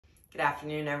Good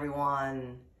afternoon,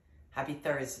 everyone. Happy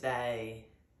Thursday.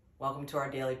 Welcome to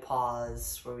our daily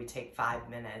pause where we take 5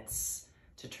 minutes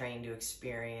to train to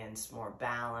experience more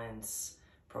balance,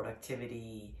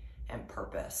 productivity, and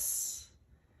purpose.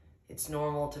 It's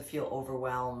normal to feel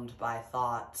overwhelmed by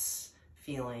thoughts,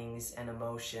 feelings, and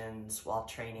emotions while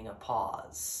training a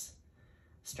pause.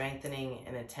 Strengthening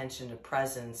an attention to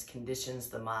presence conditions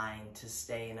the mind to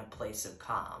stay in a place of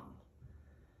calm.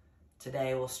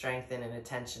 Today, we'll strengthen an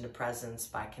attention to presence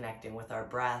by connecting with our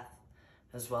breath,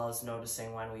 as well as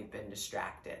noticing when we've been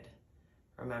distracted.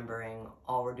 Remembering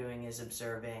all we're doing is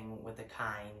observing with a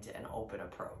kind and open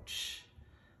approach.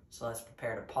 So let's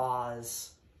prepare to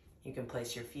pause. You can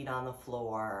place your feet on the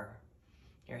floor,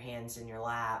 your hands in your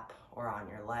lap or on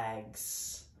your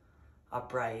legs,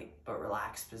 upright but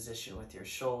relaxed position with your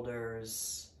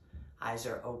shoulders. Eyes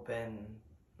are open,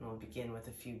 and we'll begin with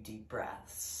a few deep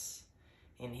breaths.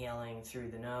 Inhaling through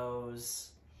the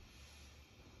nose,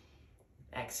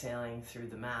 exhaling through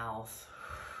the mouth.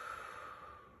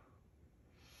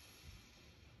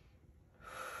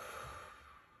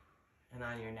 And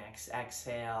on your next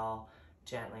exhale,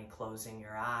 gently closing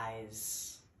your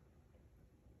eyes.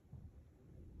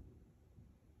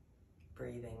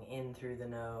 Breathing in through the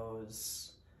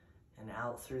nose and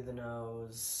out through the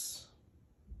nose.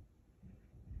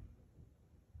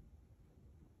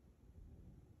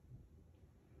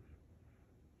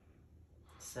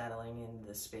 Settling into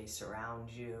the space around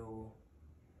you.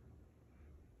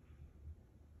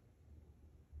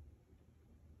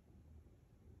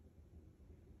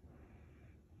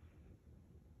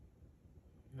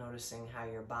 Noticing how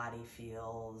your body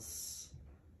feels,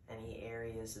 any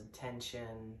areas of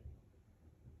tension.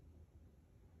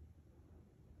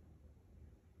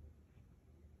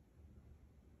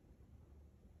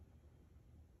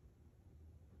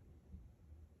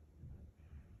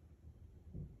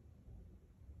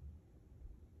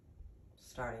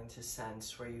 Starting to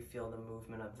sense where you feel the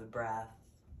movement of the breath.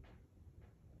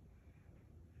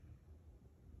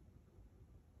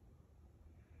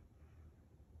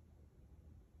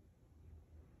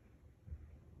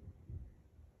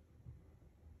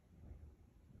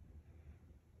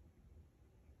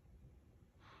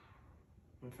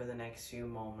 And for the next few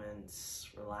moments,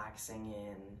 relaxing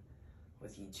in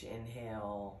with each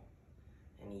inhale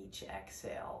and each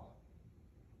exhale.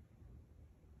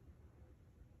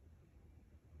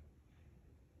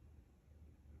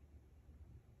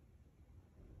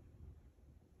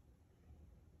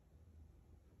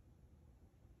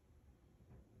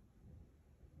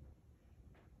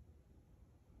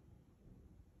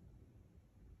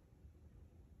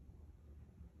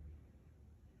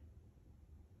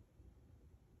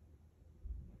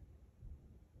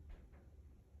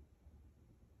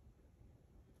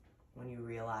 When you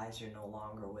realize you're no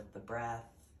longer with the breath,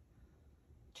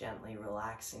 gently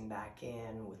relaxing back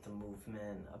in with the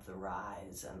movement of the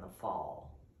rise and the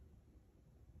fall.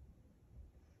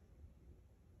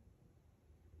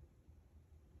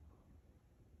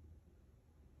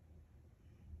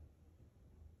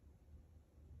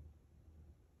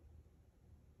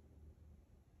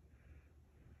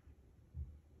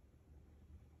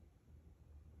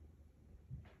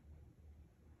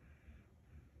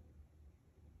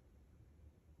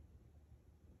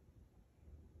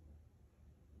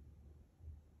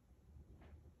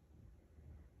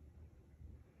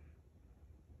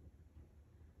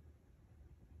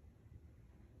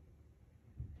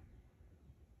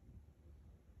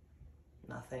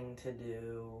 Nothing to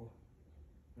do,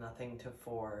 nothing to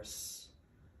force,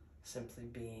 simply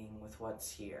being with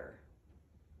what's here.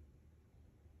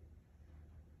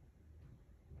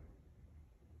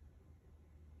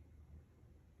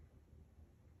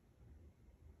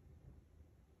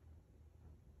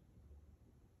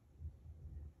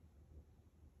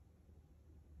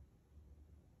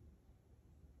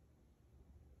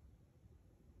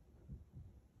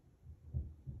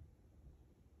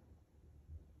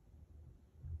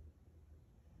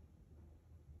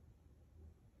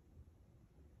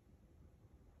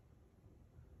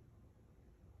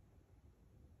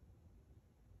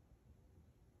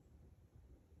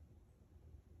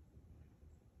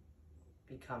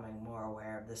 Becoming more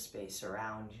aware of the space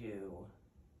around you,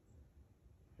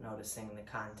 noticing the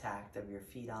contact of your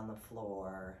feet on the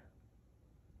floor,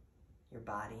 your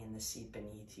body in the seat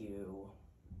beneath you,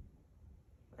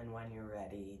 and when you're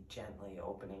ready, gently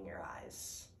opening your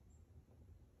eyes.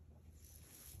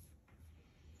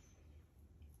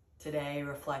 Today,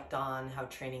 reflect on how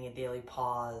training a daily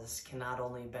pause can not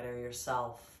only better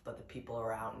yourself, but the people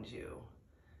around you.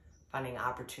 Finding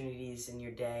opportunities in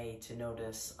your day to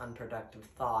notice unproductive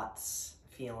thoughts,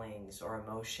 feelings, or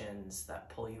emotions that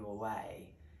pull you away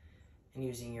and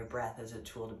using your breath as a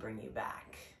tool to bring you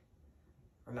back.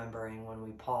 Remembering when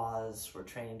we pause, we're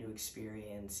training to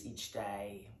experience each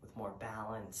day with more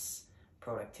balance,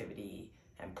 productivity,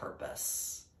 and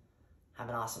purpose. Have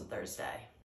an awesome Thursday.